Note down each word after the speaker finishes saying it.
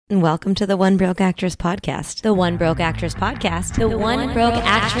and welcome to the One Broke Actress Podcast. The One Broke Actress Podcast. The One Broke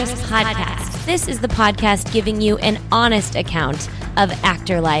Actress Podcast. This is the podcast giving you an honest account of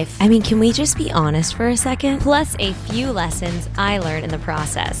actor life. I mean, can we just be honest for a second? Plus a few lessons I learned in the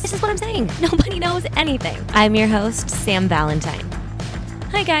process. This is what I'm saying. Nobody knows anything. I'm your host, Sam Valentine.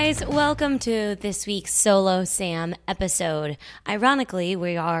 Hi guys, welcome to this week's Solo Sam episode. Ironically,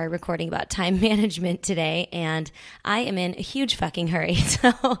 we are recording about time management today, and I am in a huge fucking hurry,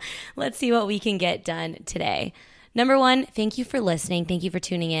 so let's see what we can get done today. Number one, thank you for listening. Thank you for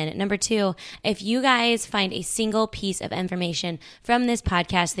tuning in. Number two, if you guys find a single piece of information from this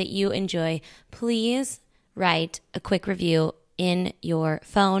podcast that you enjoy, please write a quick review in your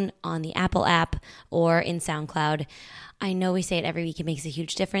phone, on the Apple app, or in SoundCloud. I know we say it every week, it makes a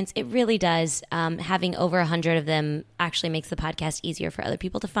huge difference. It really does. Having over 100 of them actually makes the podcast easier for other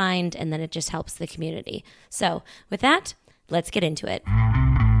people to find, and then it just helps the community. So with that, let's get into it.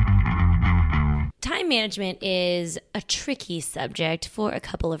 Time management is a tricky subject for a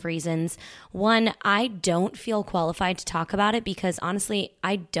couple of reasons. One, I don't feel qualified to talk about it because honestly,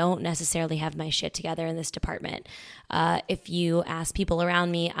 I don't necessarily have my shit together in this department. If you ask people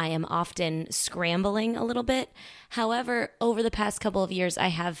around me, I am often scrambling a little bit. However, over the past couple of years, I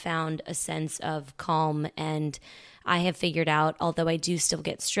have found a sense of calm, and I have figured out, although I do still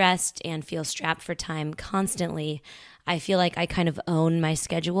get stressed and feel strapped for time constantly, I feel like I kind of own my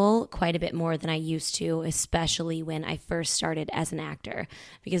schedule quite a bit more than I used to, especially when I first started as an actor,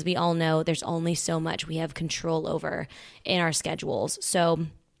 because we all know there's only so much we have control over in our schedules. So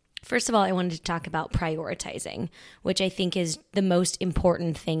first of all, I wanted to talk about prioritizing, which I think is the most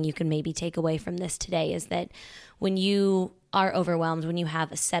important thing you can maybe take away from this today, is that when you are overwhelmed, when you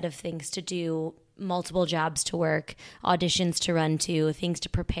have a set of things to do, multiple jobs to work, auditions to run to, things to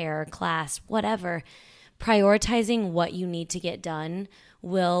prepare, class, whatever, prioritizing what you need to get done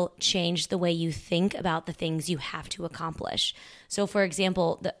will change the way you think about the things you have to accomplish. So for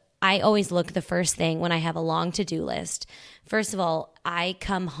example, I always look the first thing when I have a long to-do list. First of all, I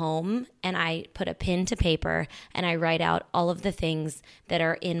come home and I put a pen to paper and I write out all of the things that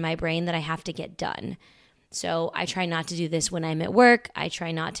are in my brain that I have to get done. So I try not to do this when I'm at work. I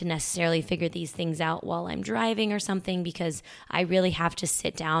try not to necessarily figure these things out while I'm driving or something, because I really have to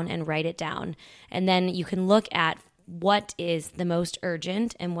sit down and write it down. And then you can look at what is the most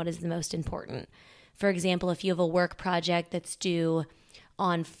urgent and what is the most important. For example, if you have a work project that's due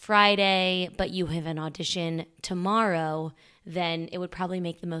on Friday, but you have an audition tomorrow, then it would probably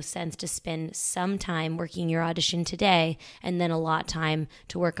make the most sense to spend some time working your audition today and then a lot of time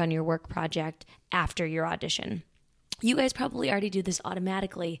to work on your work project after your audition. You guys probably already do this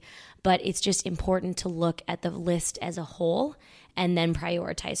automatically, but it's just important to look at the list as a whole and then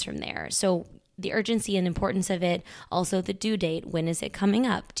prioritize from there. So the urgency and importance of it, also the due date, when is it coming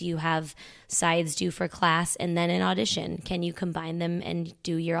up? Do you have sides due for class and then an audition? Can you combine them and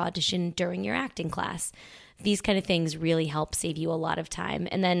do your audition during your acting class? These kind of things really help save you a lot of time.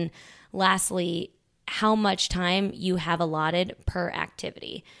 And then lastly, how much time you have allotted per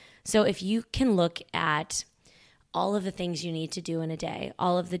activity. So if you can look at all of the things you need to do in a day,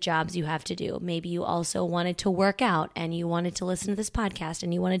 all of the jobs you have to do. Maybe you also wanted to work out and you wanted to listen to this podcast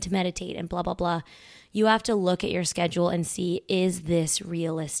and you wanted to meditate and blah, blah, blah. You have to look at your schedule and see, is this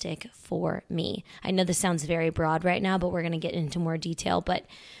realistic for me? I know this sounds very broad right now, but we're going to get into more detail. But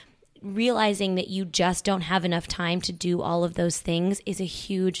realizing that you just don't have enough time to do all of those things is a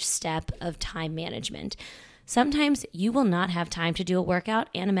huge step of time management. Sometimes you will not have time to do a workout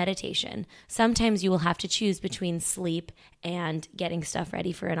and a meditation. Sometimes you will have to choose between sleep and getting stuff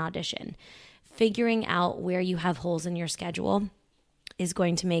ready for an audition. Figuring out where you have holes in your schedule is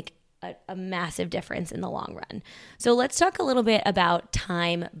going to make a massive difference in the long run. So let's talk a little bit about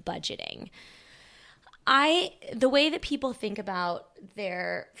time budgeting. The way that people think about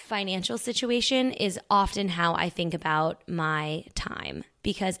their financial situation is often how I think about my time,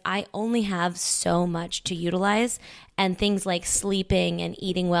 because I only have so much to utilize, and things like sleeping and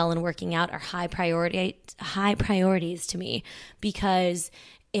eating well and working out are high priorities to me, because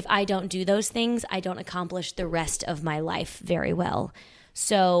if I don't do those things, I don't accomplish the rest of my life very well.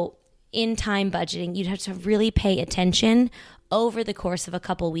 So in time budgeting, you'd have to really pay attention over the course of a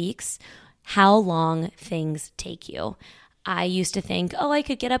couple weeks how long things take you. I used to think, I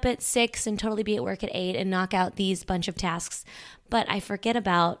could get up at 6 and totally be at work at 8 and knock out these bunch of tasks. But I forget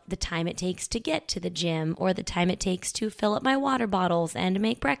about the time it takes to get to the gym, or the time it takes to fill up my water bottles and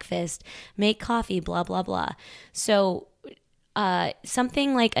make breakfast, make coffee, blah, blah, blah. So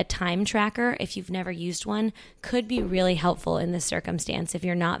something like a time tracker, if you've never used one, could be really helpful in this circumstance if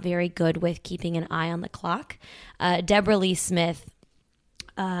you're not very good with keeping an eye on the clock. Deborah Lee Smith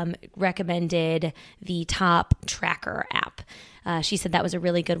recommended the Top Tracker app. She said that was a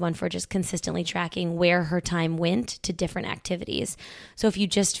really good one for just consistently tracking where her time went to different activities. So if you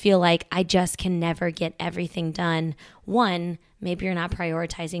just feel like I just can never get everything done, one, maybe you're not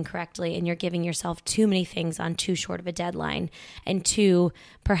prioritizing correctly and you're giving yourself too many things on too short of a deadline. And two,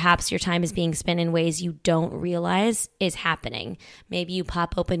 perhaps your time is being spent in ways you don't realize is happening. Maybe you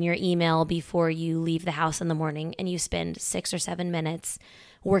pop open your email before you leave the house in the morning and you spend 6 or 7 minutes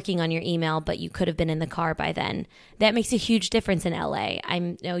working on your email, but you could have been in the car by then. That makes a huge difference in LA.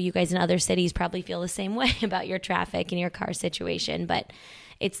 I know you guys in other cities probably feel the same way about your traffic and your car situation, but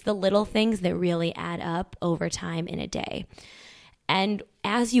it's the little things that really add up over time in a day. And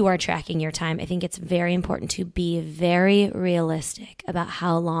as you are tracking your time, I think it's very important to be very realistic about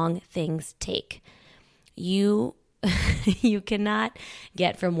how long things take. You cannot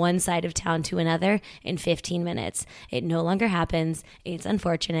get from one side of town to another in 15 minutes. It no longer happens. It's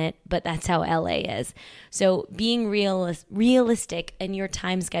unfortunate, but that's how LA is. So being realistic in your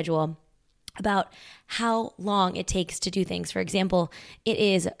time schedule about how long it takes to do things. For example, it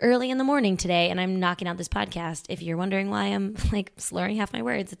is early in the morning today and I'm knocking out this podcast. If you're wondering why I'm like slurring half my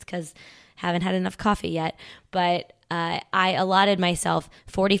words, it's because I haven't had enough coffee yet. But I allotted myself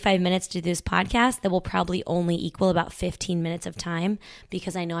 45 minutes to do this podcast that will probably only equal about 15 minutes of time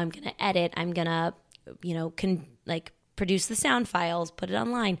because I know I'm going to edit. I'm going to, produce the sound files, put it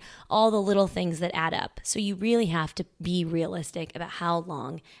online, all the little things that add up. So you really have to be realistic about how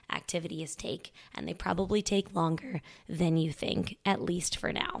long activities take, and they probably take longer than you think, at least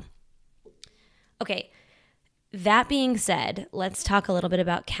for now. Okay, that being said, let's talk a little bit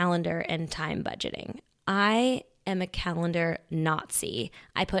about calendar and time budgeting. I am a calendar Nazi.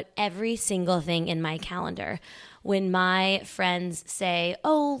 I put every single thing in my calendar. When my friends say,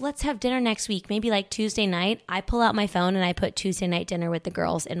 oh, let's have dinner next week, maybe like Tuesday night, I pull out my phone and I put Tuesday night dinner with the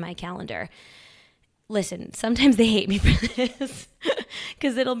girls in my calendar. Listen, sometimes they hate me for this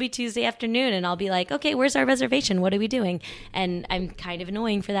because it'll be Tuesday afternoon and I'll be like, okay, where's our reservation? What are we doing? And I'm kind of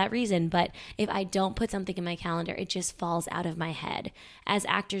annoying for that reason. But if I don't put something in my calendar, it just falls out of my head. As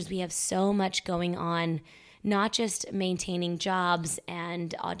actors, we have so much going on, not just maintaining jobs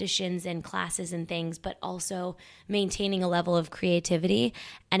and auditions and classes and things, but also maintaining a level of creativity.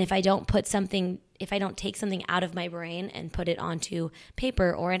 And if I don't take something out of my brain and put it onto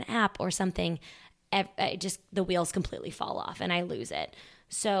paper or an app or something, the wheels completely fall off and I lose it.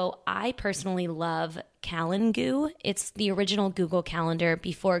 So I personally love Calendgoo. It's the original Google Calendar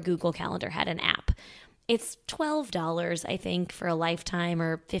before Google Calendar had an app. It's $12, I think, for a lifetime,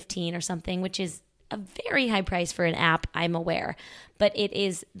 or $15 or something, which is a very high price for an app, I'm aware, but it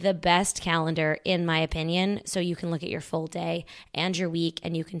is the best calendar in my opinion. So you can look at your full day and your week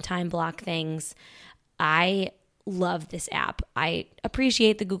and you can time block things. I love this app. I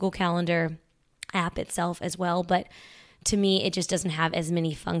appreciate the Google Calendar app itself as well, but to me, it just doesn't have as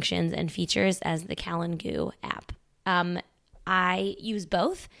many functions and features as the Calendgoo app. I use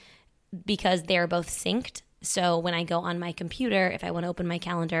both because they're both synced. So when I go on my computer, if I want to open my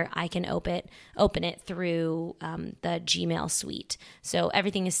calendar, I can open it through the Gmail suite. So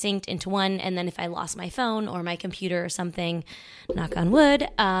everything is synced into one. And then if I lost my phone or my computer or something, knock on wood,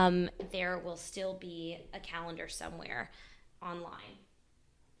 there will still be a calendar somewhere online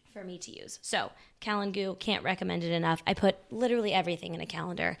for me to use. So Calendgoo, can't recommend it enough. I put literally everything in a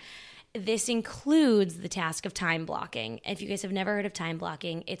calendar. This includes the task of time blocking. If you guys have never heard of time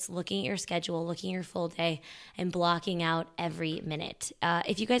blocking, it's looking at your schedule, looking at your full day, and blocking out every minute.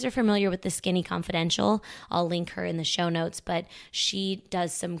 If you guys are familiar with the Skinny Confidential, I'll link her in the show notes, but she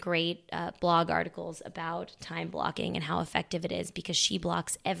does some great blog articles about time blocking and how effective it is because she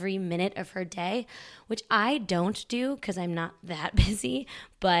blocks every minute of her day, which I don't do because I'm not that busy,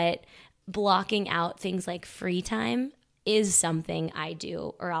 but blocking out things like free time is something I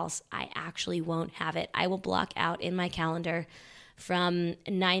do, or else I actually won't have it. I will block out in my calendar from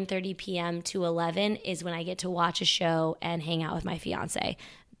 9:30 p.m. to 11 is when I get to watch a show and hang out with my fiance.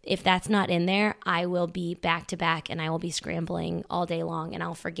 If that's not in there, I will be back to back and I will be scrambling all day long and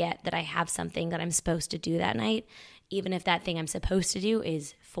I'll forget that I have something that I'm supposed to do that night, even if that thing I'm supposed to do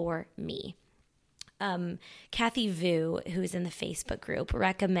is for me. Kathy Vu, who's in the Facebook group,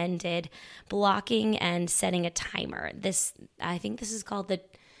 recommended blocking and setting a timer. I think this is called the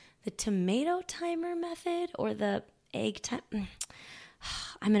tomato timer method or the egg time.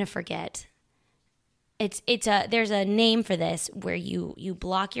 I'm going to forget. There's a name for this where you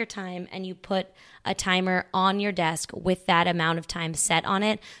block your time and you put a timer on your desk with that amount of time set on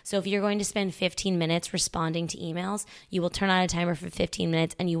it. So if you're going to spend 15 minutes responding to emails, you will turn on a timer for 15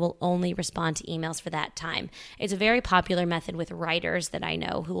 minutes and you will only respond to emails for that time. It's a very popular method with writers that I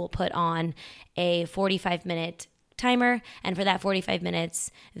know who will put on a 45-minute timer, and for that 45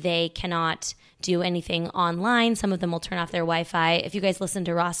 minutes they cannot do anything online. Some of them will turn off their Wi-Fi. If you guys listened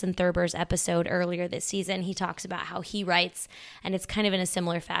to Rawson Thurber's episode earlier this season, he talks about how he writes, and it's kind of in a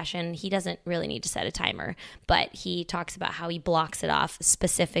similar fashion. He doesn't really need to set a timer, but he talks about how he blocks it off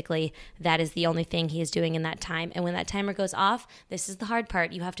specifically. That is the only thing he is doing in that time. And when that timer goes off, this is the hard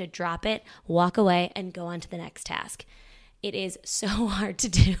part. You have to drop it, walk away, and go on to the next task. It is so hard to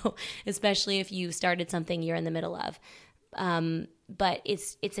do, especially if you started something you're in the middle of. But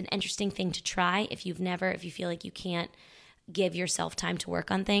it's an interesting thing to try if you feel like you can't give yourself time to work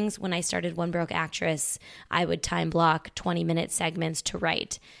on things. When I started One Broke Actress, I would time block 20-minute segments to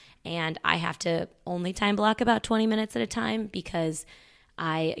write. And I have to only time block about 20 minutes at a time because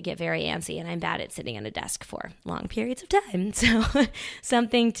I get very antsy and I'm bad at sitting at a desk for long periods of time. So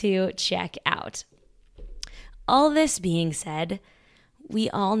something to check out. All this being said, we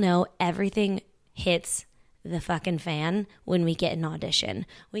all know everything hits the fucking fan when we get an audition.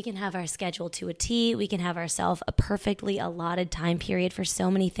 We can have our schedule to a T. We can have ourselves a perfectly allotted time period for so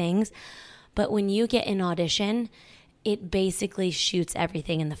many things. But when you get an audition, it basically shoots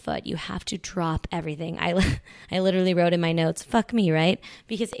everything in the foot. You have to drop everything. I literally wrote in my notes, fuck me, right?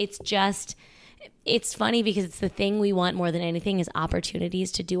 Because it's funny because it's the thing we want more than anything is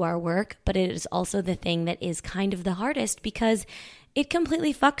opportunities to do our work, but it is also the thing that is kind of the hardest because it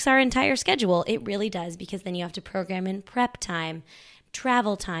completely fucks our entire schedule. It really does, because then you have to program in prep time,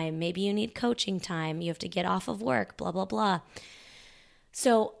 travel time, maybe you need coaching time, you have to get off of work, blah, blah, blah.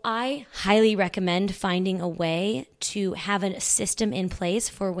 So I highly recommend finding a way to have a system in place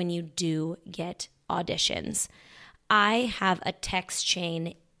for when you do get auditions. I have a text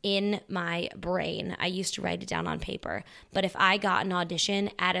chain in my brain. I used to write it down on paper. But if I got an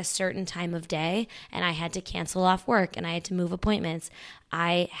audition at a certain time of day and I had to cancel off work and I had to move appointments,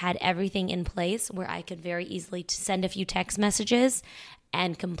 I had everything in place where I could very easily send a few text messages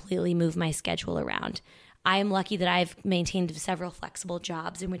and completely move my schedule around. I am lucky that I've maintained several flexible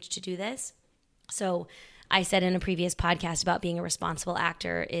jobs in which to do this. So I said in a previous podcast about being a responsible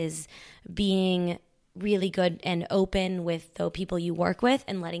actor is being really good and open with the people you work with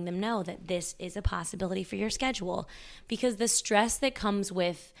and letting them know that this is a possibility for your schedule, because the stress that comes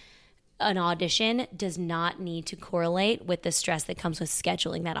with an audition does not need to correlate with the stress that comes with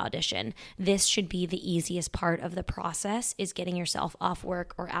scheduling that audition. This should be the easiest part of the process, is getting yourself off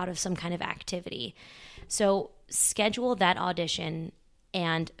work or out of some kind of activity. So schedule that audition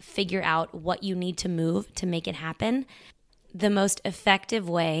and figure out what you need to move to make it happen. The most effective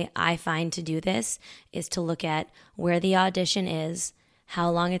way I find to do this is to look at where the audition is, how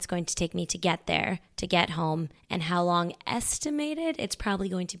long it's going to take me to get there, to get home, and how long estimated it's probably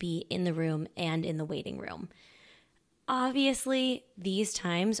going to be in the room and in the waiting room. Obviously, these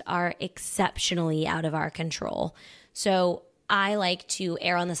times are exceptionally out of our control. So I like to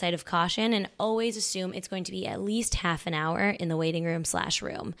err on the side of caution and always assume it's going to be at least half an hour in the waiting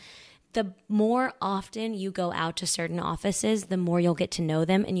room/room. The more often you go out to certain offices, the more you'll get to know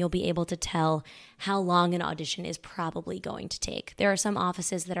them and you'll be able to tell how long an audition is probably going to take. There are some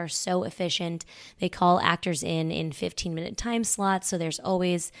offices that are so efficient. They call actors in 15-minute time slots, so there's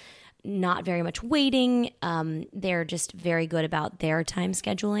always not very much waiting. They're just very good about their time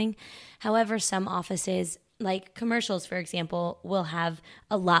scheduling. However, some offices, like commercials, for example, will have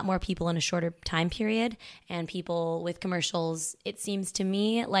a lot more people in a shorter time period, and people with commercials, it seems to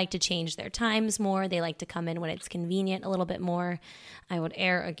me, like to change their times more. They like to come in when it's convenient a little bit more. I would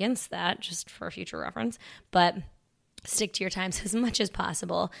err against that just for future reference, but stick to your times as much as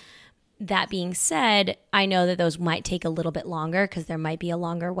possible. That being said, I know that those might take a little bit longer because there might be a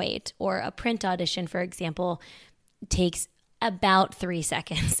longer wait. Or a print audition, for example, takes about 3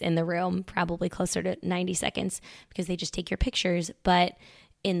 seconds in the room, probably closer to 90 seconds because they just take your pictures. But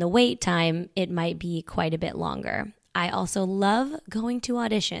in the wait time, it might be quite a bit longer. I also love going to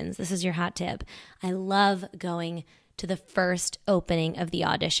auditions. This is your hot tip. I love going to the first opening of the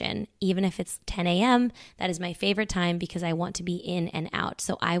audition. Even if it's 10 a.m., that is my favorite time because I want to be in and out.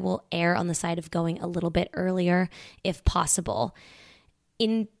 So I will err on the side of going a little bit earlier if possible.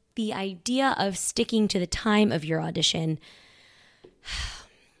 In the idea of sticking to the time of your audition,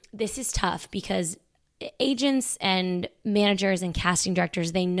 this is tough because agents and managers and casting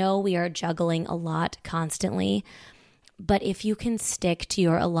directors, they know we are juggling a lot constantly. But if you can stick to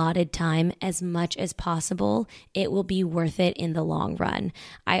your allotted time as much as possible, it will be worth it in the long run.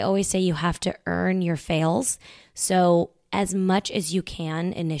 I always say you have to earn your fails. So as much as you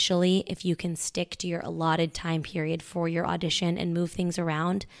can initially, if you can stick to your allotted time period for your audition and move things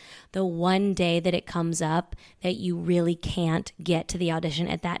around, the one day that it comes up that you really can't get to the audition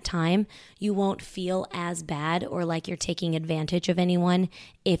at that time, you won't feel as bad or like you're taking advantage of anyone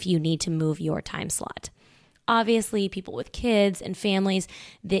if you need to move your time slot. Obviously, people with kids and families,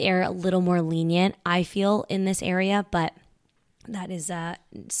 they are a little more lenient, I feel, in this area, but that is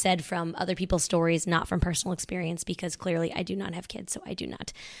said from other people's stories, not from personal experience, because clearly I do not have kids, so I do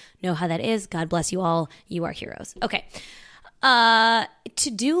not know how that is. God bless you all. You are heroes. Okay.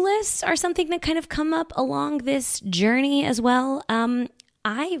 To-do lists are something that kind of come up along this journey as well.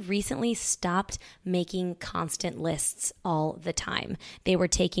 I recently stopped making constant lists all the time. They were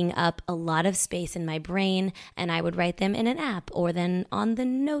taking up a lot of space in my brain, and I would write them in an app or then on the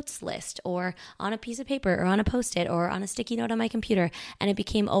notes list or on a piece of paper or on a Post-it or on a sticky note on my computer. And it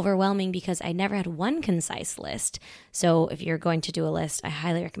became overwhelming because I never had one concise list. So if you're going to do a list, I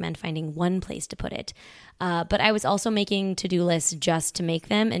highly recommend finding one place to put it. But I was also making to-do lists just to make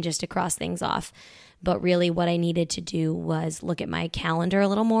them and just to cross things off. But really what I needed to do was look at my calendar a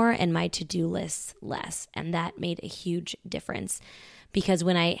little more and my to-do lists less. And that made a huge difference because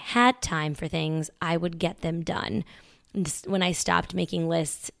when I had time for things, I would get them done. When I stopped making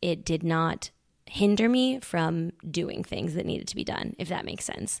lists, it did not hinder me from doing things that needed to be done, if that makes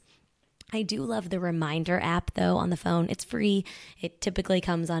sense. I do love the Reminder app, though, on the phone. It's free. It typically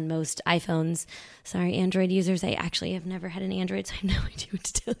comes on most iPhones. Sorry, Android users. I actually have never had an Android, so I have no idea what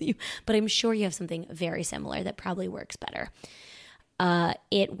to tell you. But I'm sure you have something very similar that probably works better.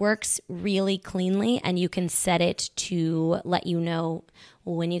 It works really cleanly, and you can set it to let you know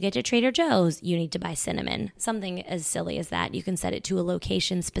when you get to Trader Joe's, you need to buy cinnamon. Something as silly as that. You can set it to a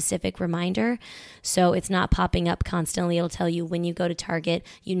location-specific reminder, so it's not popping up constantly. It'll tell you when you go to Target,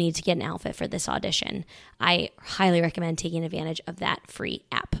 you need to get an outfit for this audition. I highly recommend taking advantage of that free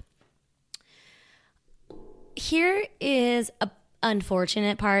app. Here is a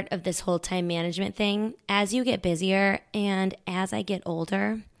unfortunate part of this whole time management thing. As you get busier and as I get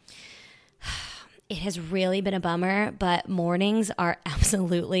older, it has really been a bummer, but mornings are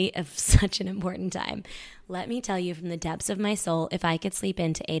absolutely of such an important time. Let me tell you from the depths of my soul, if I could sleep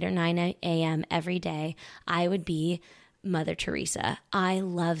into 8 or 9 a.m. every day, I would be Mother Teresa. I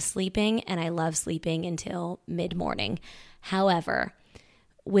love sleeping, and I love sleeping until mid-morning. However,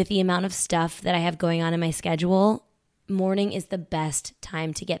 with the amount of stuff that I have going on in my schedule, morning is the best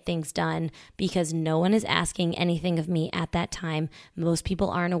time to get things done because no one is asking anything of me at that time. Most people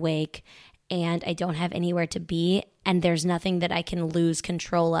aren't awake, and I don't have anywhere to be, and there's nothing that I can lose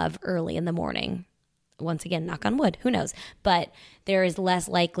control of early in the morning. Once again, knock on wood, who knows? But there is less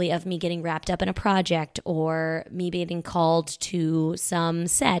likely of me getting wrapped up in a project or me getting called to some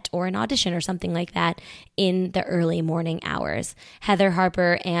set or an audition or something like that in the early morning hours. Heather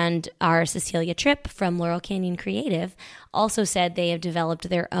Harper and our Cecilia Tripp from Laurel Canyon Creative also said they have developed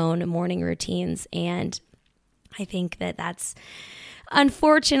their own morning routines, and I think that that's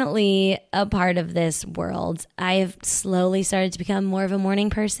unfortunately a part of this world. I have slowly started to become more of a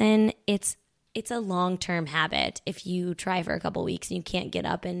morning person. It's a long-term habit. If you try for a couple weeks and you can't get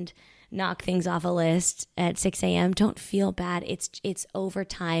up and knock things off a list at 6 a.m., don't feel bad. It's over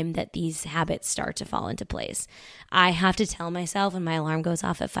time that these habits start to fall into place. I have to tell myself when my alarm goes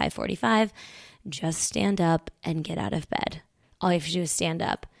off at 5:45, just stand up and get out of bed. All you have to do is stand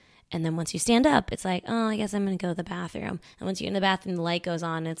up. And then once you stand up, it's like, oh, I guess I'm going to go to the bathroom. And once you're in the bathroom, the light goes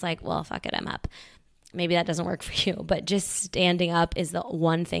on. And it's like, well, fuck it, I'm up. Maybe that doesn't work for you, but just standing up is the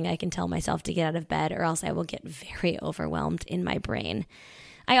one thing I can tell myself to get out of bed, or else I will get very overwhelmed in my brain.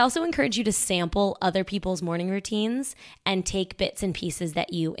 I also encourage you to sample other people's morning routines and take bits and pieces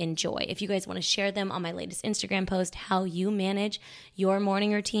that you enjoy. If you guys want to share them on my latest Instagram post, how you manage your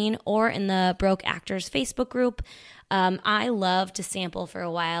morning routine, or in the Broke Actors Facebook group, I love to sample. For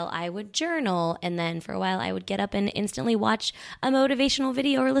a while I would journal, and then for a while I would get up and instantly watch a motivational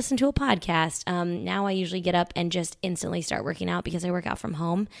video or listen to a podcast. Now I usually get up and just instantly start working out because I work out from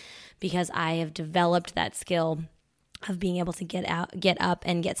home, because I have developed that skill of being able to get up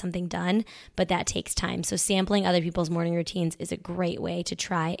and get something done, but that takes time. So sampling other people's morning routines is a great way to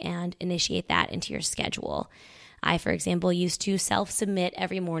try and initiate that into your schedule. I, for example, used to self-submit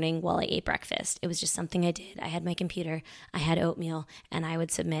every morning while I ate breakfast. It was just something I did. I had my computer, I had oatmeal, and I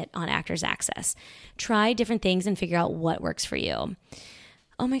would submit on Actors Access. Try different things and figure out what works for you.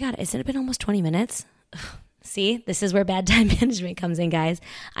 Oh my God, has it been almost 20 minutes? See, this is where bad time management comes in, guys.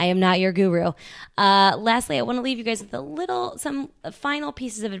 I am not your guru. Lastly, I want to leave you guys with some final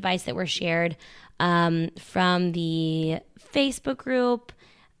pieces of advice that were shared from the Facebook group.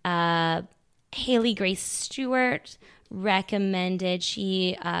 Haley Grace Stewart recommended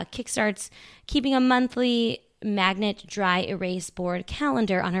she kickstarts keeping a monthly magnet dry erase board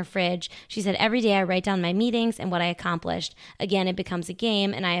calendar on her fridge. She said, every day I write down my meetings and what I accomplished. Again, it becomes a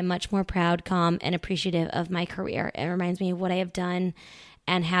game, and I am much more proud, calm, and appreciative of my career. It reminds me of what I have done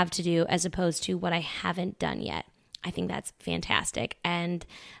and have to do as opposed to what I haven't done yet. I think that's fantastic. And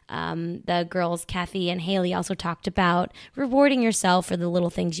the girls, Kathy and Haley, also talked about rewarding yourself for the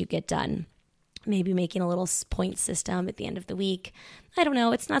little things you get done. Maybe making a little point system at the end of the week. I don't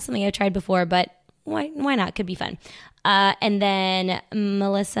know. It's not something I've tried before, but why not? Could be fun. And then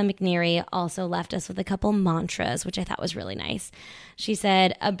Melissa McNeary also left us with a couple mantras, which I thought was really nice. She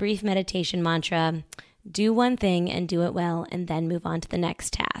said, a brief meditation mantra, do one thing and do it well, and then move on to the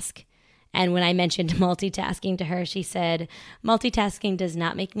next task. And when I mentioned multitasking to her, she said, multitasking does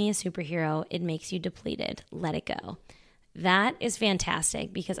not make me a superhero. It makes you depleted. Let it go. That is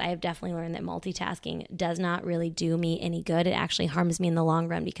fantastic, because I have definitely learned that multitasking does not really do me any good. It actually harms me in the long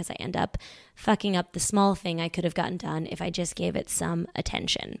run, because I end up fucking up the small thing I could have gotten done if I just gave it some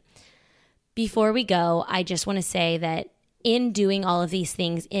attention. Before we go, I just want to say that in doing all of these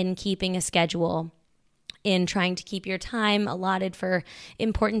things, in keeping a schedule, in trying to keep your time allotted for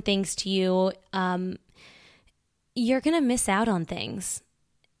important things to you, you're going to miss out on things.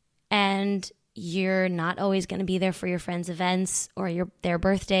 And you're not always going to be there for your friends' events or their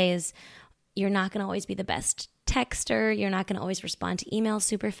birthdays. You're not going to always be the best texter. You're not going to always respond to emails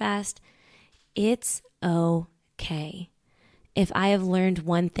super fast. It's okay. If I have learned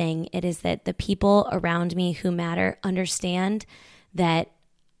one thing, it is that the people around me who matter understand that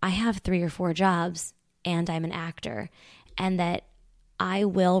I have 3 or 4 jobs and I'm an actor, and that I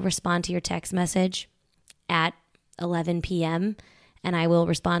will respond to your text message at 11 p.m. and I will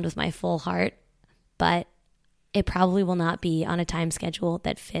respond with my full heart, but it probably will not be on a time schedule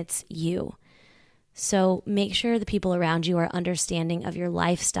that fits you. So make sure the people around you are understanding of your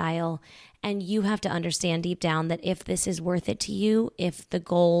lifestyle, and you have to understand deep down that if this is worth it to you, if the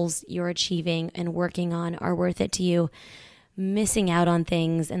goals you're achieving and working on are worth it to you, missing out on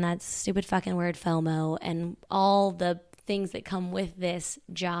things, and that stupid fucking word FOMO, and all the things that come with this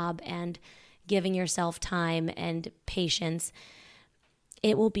job and giving yourself time and patience,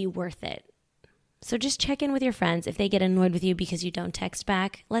 it will be worth it. So just check in with your friends. If they get annoyed with you because you don't text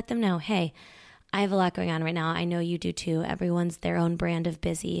back, let them know, hey, I have a lot going on right now. I know you do too. Everyone's their own brand of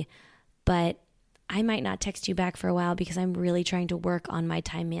busy, but I might not text you back for a while because I'm really trying to work on my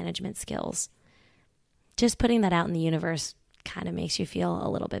time management skills. Just putting that out in the universe kind of makes you feel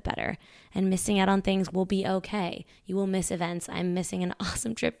a little bit better. And missing out on things will be okay. You will miss events. I'm missing an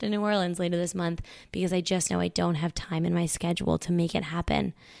awesome trip to New Orleans later this month because I just know I don't have time in my schedule to make it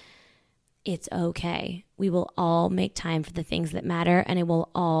happen. It's okay. We will all make time for the things that matter, and it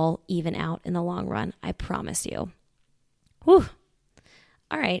will all even out in the long run. I promise you. Whew.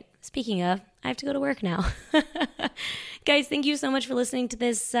 All right. Speaking of, I have to go to work now. Guys, thank you so much for listening to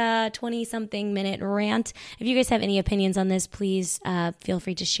this 20-something minute rant. If you guys have any opinions on this, please feel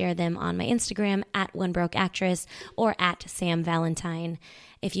free to share them on my Instagram at OneBrokeActress or at Sam Valentine.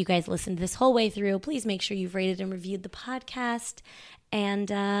 If you guys listened this whole way through, please make sure you've rated and reviewed the podcast.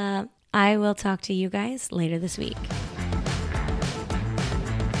 And I will talk to you guys later this week.